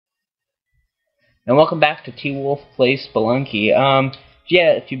And welcome back to twolfe plays Spelunky.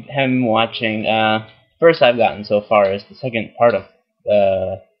 Yeah, if you haven't been watching, first I've gotten so far is the second part of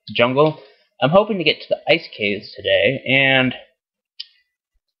jungle. I'm hoping to get to the ice caves today, and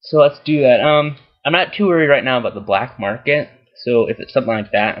so let's do that. I'm not too worried right now about the black market, so if it's something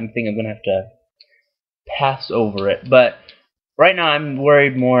like that, I'm thinking I'm gonna have to pass over it. But right now I'm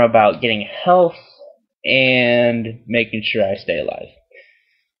worried more about getting health and making sure I stay alive.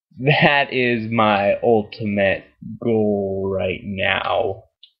 That is my ultimate goal right now.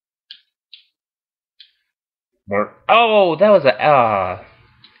 Oh, that was a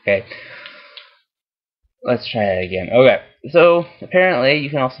okay. Let's try it again. Okay, so apparently you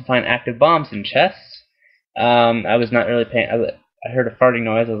can also find active bombs in chests. I was not really paying. I heard a farting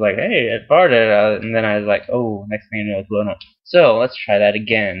noise. I was like, "Hey, it farted," and then I was like, "Oh, next thing you know, it's blown up." So let's try that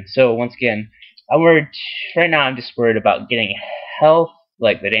again. So once again, I'm worried. Right now, I'm just worried about getting health,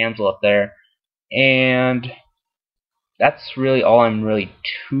 like the damsel up there, and that's really all I'm really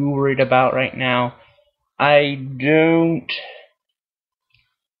too worried about right now. I don't.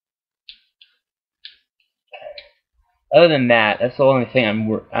 Other than that, that's the only thing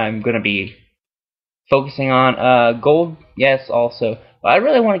I'm gonna be focusing on. Gold, yes, also. But I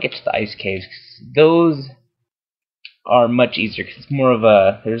really want to get to the ice caves, 'cause those are much easier. Cause it's more of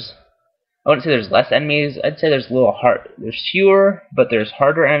a I wouldn't say there's less enemies. I'd say there's a little hard. There's fewer, but there's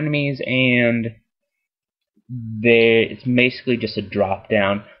harder enemies, and it's basically just a drop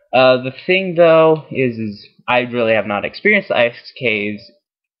down. The thing though is I really have not experienced the ice caves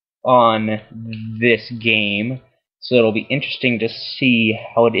on this game, so it'll be interesting to see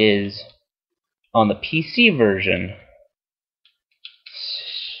how it is on the PC version.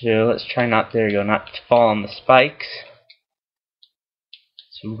 So let's try not to fall on the spikes.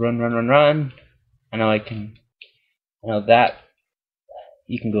 So run, run, run, run. I know that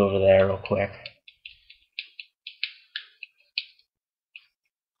you can go over there real quick.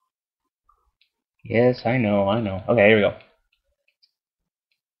 Yes, I know. Okay, here we go.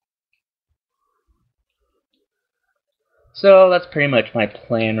 So that's pretty much my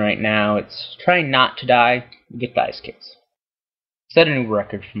plan right now. It's try not to die, get the ice caves. Set a new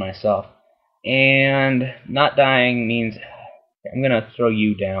record for myself. And not dying means I'm gonna throw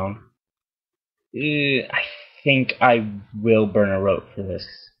you down. I think I will burn a rope for this.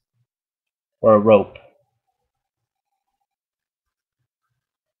 Or a rope.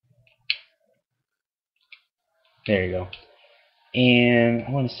 There you go. And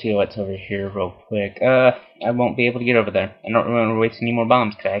I want to see what's over here real quick. I won't be able to get over there. I don't want to waste any more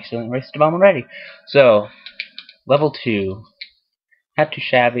bombs because I actually wasted a bomb already. So, level 2. Not too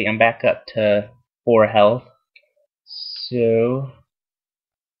shabby. I'm back up to 4 health. So,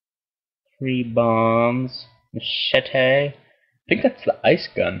 3 bombs. Machete. I think that's the ice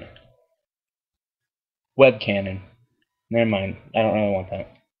gun. Web cannon. Never mind. I don't really want that.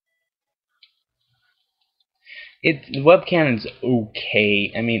 The web cannon's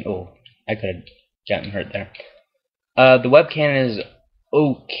okay. I mean, I could have gotten hurt there. The web cannon is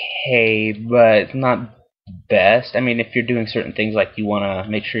okay, but it's not best. I mean, if you're doing certain things like you want to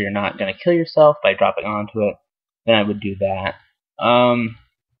make sure you're not going to kill yourself by dropping onto it, then I would do that. The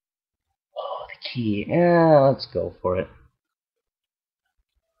key. Let's go for it.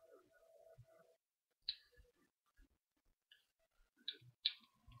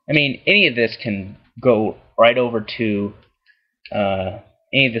 I mean, any of this can go right over to,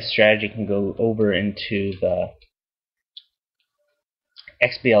 any of this strategy can go over into the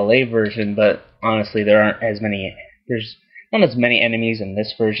XBLA version, but honestly, there's not as many enemies in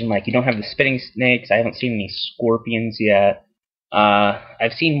this version. Like, you don't have the spitting snakes. I haven't seen any scorpions yet.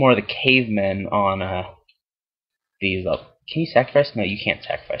 I've seen more of the cavemen on these. Can you sacrifice? No, you can't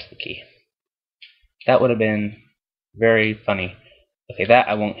sacrifice the key. That would have been very funny. Okay, that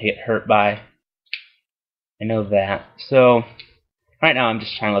I won't get hurt by. I know that. So, right now I'm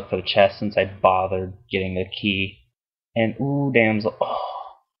just trying to look for the chest since I bothered getting the key. And, ooh, damsel. Oh,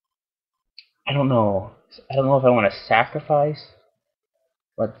 I don't know. I don't know if I want to sacrifice.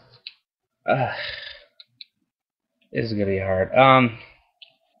 But, this is gonna be hard.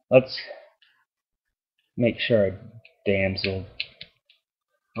 Let's make sure our damsel.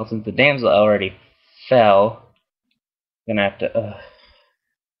 Well, since the damsel already fell, I'm gonna have to.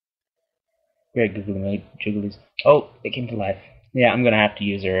 Very googly jigglies. Oh, it came to life. Yeah, I'm gonna have to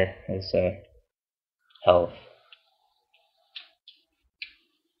use her as health.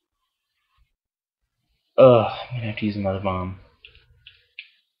 I'm gonna have to use another bomb.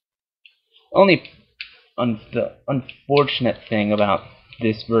 The unfortunate thing about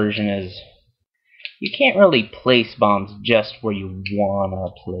this version is you can't really place bombs just where you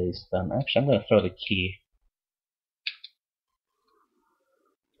wanna place them. Actually, I'm gonna throw the key.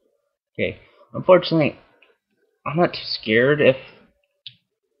 Okay. Unfortunately, I'm not too scared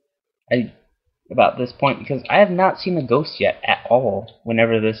about this point because I have not seen the ghost yet at all.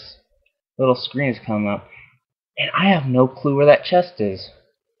 Whenever this little screen is coming up, and I have no clue where that chest is.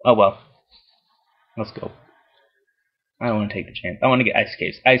 Oh well. Let's go. I don't want to take the chance. I want to get ice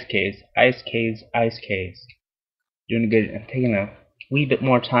caves, ice caves, ice caves, ice caves. Doing good. I'm taking a wee bit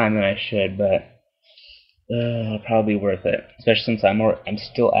more time than I should, but probably worth it. Especially since I'm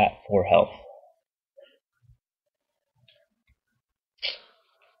still at 4 health.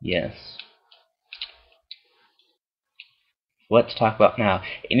 Yes. What to talk about now?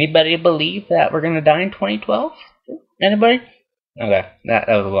 Anybody believe that we're gonna die in 2012? Anybody? Okay, that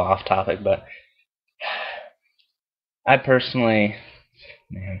was a little off topic, but I personally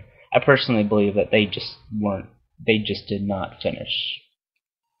believe that they just did not finish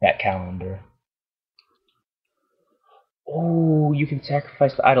that calendar. Oh, you can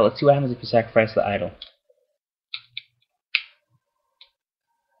sacrifice the idol. Let's see what happens if you sacrifice the idol.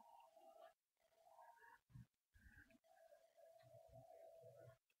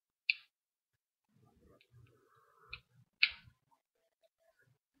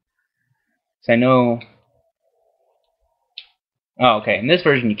 So I know. Oh, okay. In this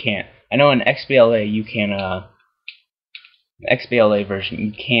version, you can't. I know in XBLA you can. XBLA version,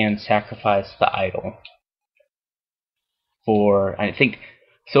 you can sacrifice the idol. For I think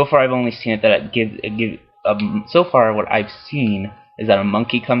so far I've only seen it that it gives. So far, what I've seen is that a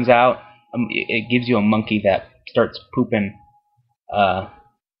monkey comes out. It gives you a monkey that starts pooping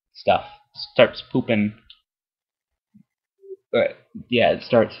stuff. Starts pooping. Yeah, it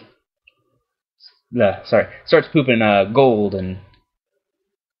starts. Starts pooping gold and.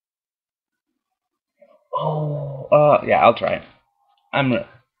 Oh, yeah, I'll try it. I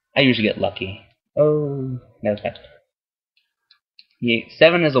usually get lucky. Oh, that was bad. Yeah,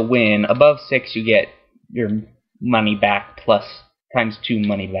 7 is a win. Above 6, you get your money back plus times 2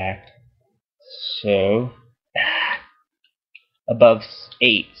 money back. So, above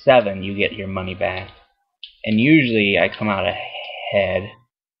 8, 7, you get your money back. And usually I come out ahead.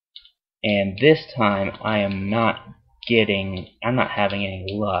 And this time I'm not having any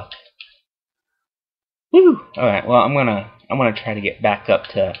luck. Woo! Alright, well I'm gonna try to get back up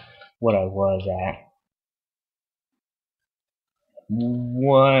to what I was at.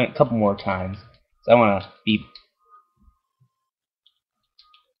 A couple more times. So I wanna be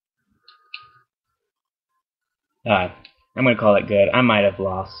I'm gonna call it good. I might have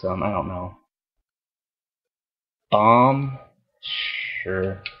lost some, I don't know. Bomb?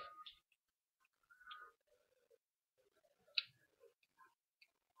 Sure.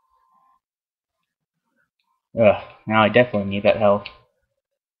 Ugh, now I definitely need that health.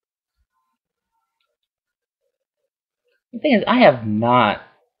 The thing is, I have not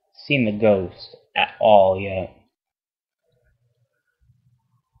seen the ghost at all yet.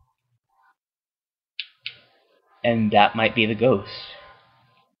 And that might be the ghost.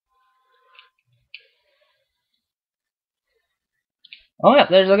 Oh yeah,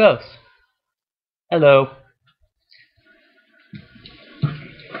 there's a ghost. Hello.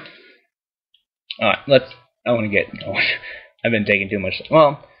 Alright, I want to get going. I've been taking too much.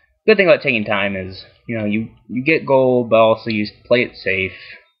 Well, good thing about taking time is, you get gold, but also you play it safe.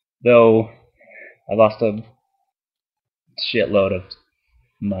 Though, I lost a shitload of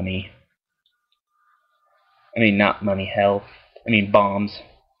money. I mean, not money, health. I mean, bombs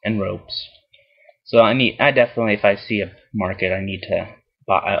and ropes. So I definitely, if I see a market, I need to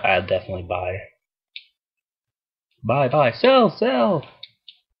buy. I'll definitely buy. Buy, sell.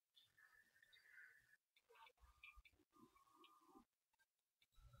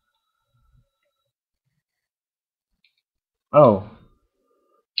 Oh.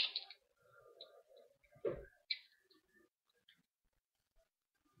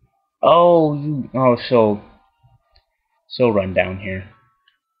 She'll run down here.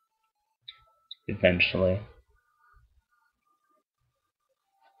 Eventually.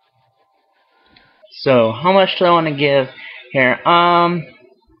 So, how much do I want to give here?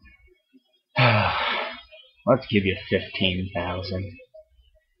 Let's give you 15,000.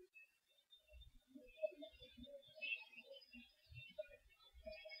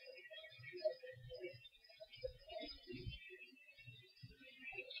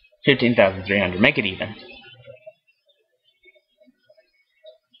 $15,300. Make it even.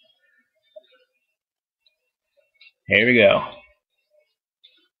 Here we go.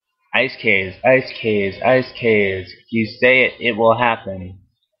 Ice caves, ice caves, ice caves. If you say it, it will happen.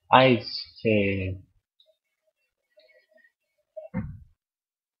 Ice cave.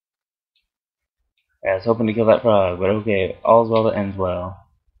 I was hoping to kill that frog, but okay, all's well that ends well.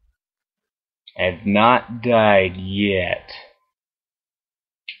 I have not died yet.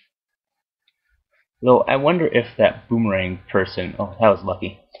 Though I wonder if that boomerang person... Oh, that was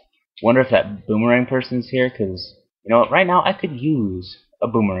lucky. Wonder if that boomerang person's here, because, you know what, right now I could use a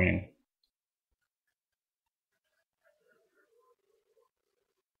boomerang.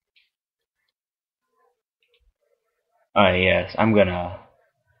 Yes, I'm gonna...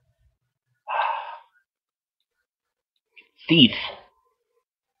 Thief!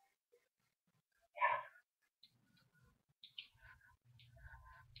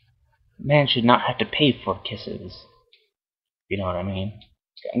 Man should not have to pay for kisses. You know what I mean?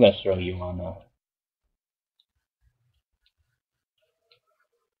 I'm gonna throw you on though.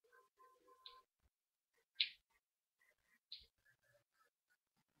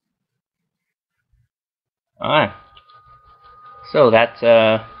 Alright. So that's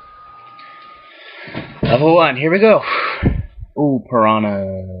level 1. Here we go. Ooh,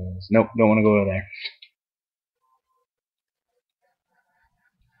 piranhas. Nope, don't want to go over there.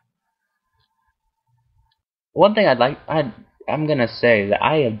 One thing I'm gonna say that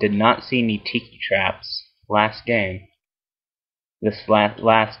I did not see any tiki traps last game. This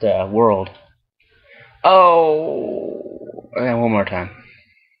last world. Oh, okay, one more time.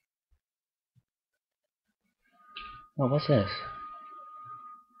 Oh, what's this?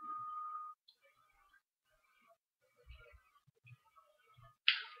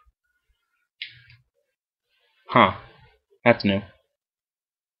 Huh. That's new.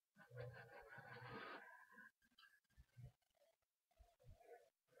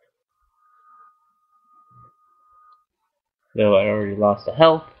 Though I already lost the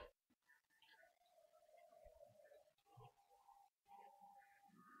health.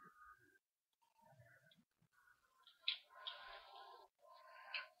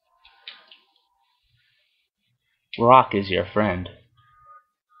 Rock is your friend.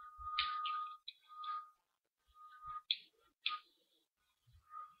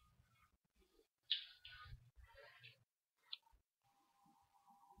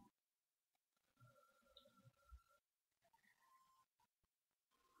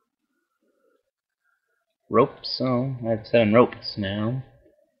 Ropes, so I have 7 ropes now.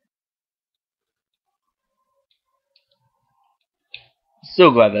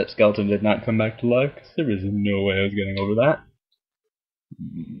 So glad that skeleton did not come back to life, because there was no way I was getting over that.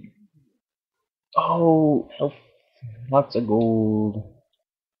 Oh, health. Lots of gold.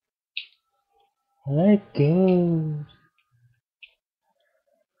 Let go.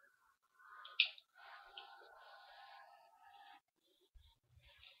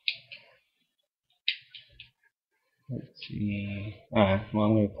 Let's see. Alright, well,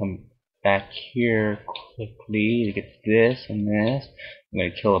 I'm going to come back here quickly to get this and this. I'm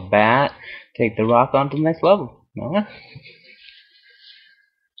going to kill a bat, take the rock on to the next level. Alright.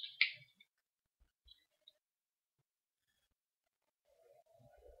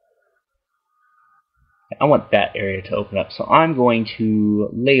 I want that area to open up, so I'm going to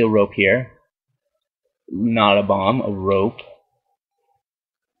lay a rope here. Not a bomb, a rope.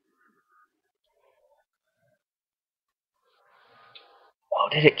 Oh,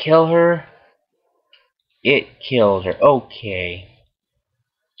 did it kill her? It killed her. Okay.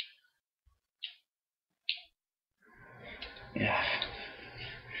 Yeah.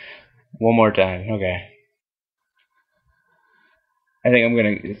 One more time. Okay. I think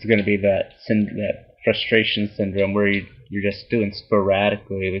it's gonna be that frustration syndrome where you're just doing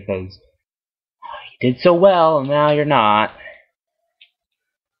sporadically because you did so well and now you're not.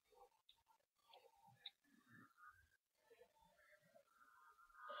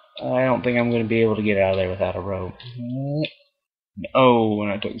 I don't think I'm gonna be able to get out of there without a rope. Oh,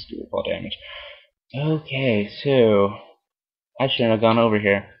 and I took stupid fall damage. Okay, so I shouldn't have gone over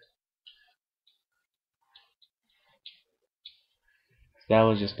here. That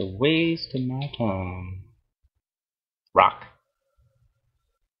was just a waste of my time. Rock.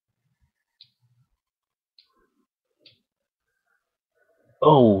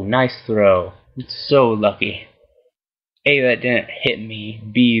 Oh, nice throw. It's so lucky. A, that didn't hit me.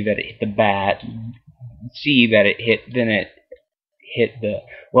 B, that it hit the bat. C, that it hit, then it hit the...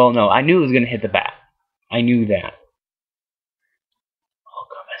 Well, no, I knew it was going to hit the bat. I knew that. Oh,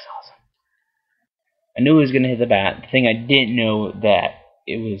 God, that's awesome. I knew it was going to hit the bat. The thing I didn't know that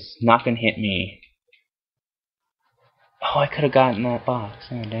it was not going to hit me. Oh, I could have gotten that box.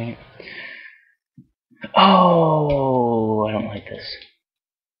 Oh, dang it. Oh, I don't like this.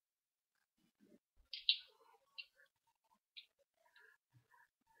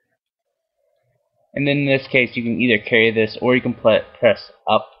 And then in this case, you can either carry this or you can press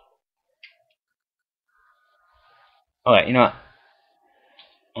up. Alright, you know what?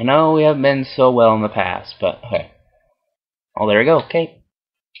 I know we haven't been so well in the past, but okay. Oh, there we go. Okay.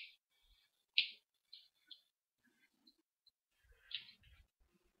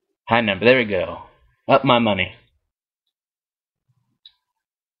 High number. There we go. Up my money.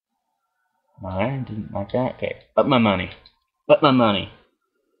 Alright, didn't like that. Okay. Up my money. Up my money.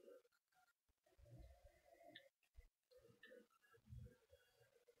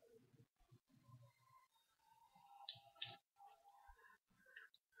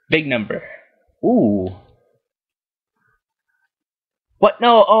 Big number. Ooh. What?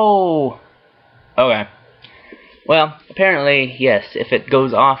 No. Oh. Okay. Well, apparently, yes, if it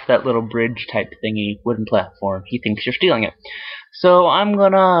goes off that little bridge type thingy, wooden platform, he thinks you're stealing it. So I'm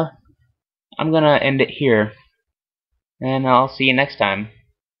gonna end it here, and I'll see you next time.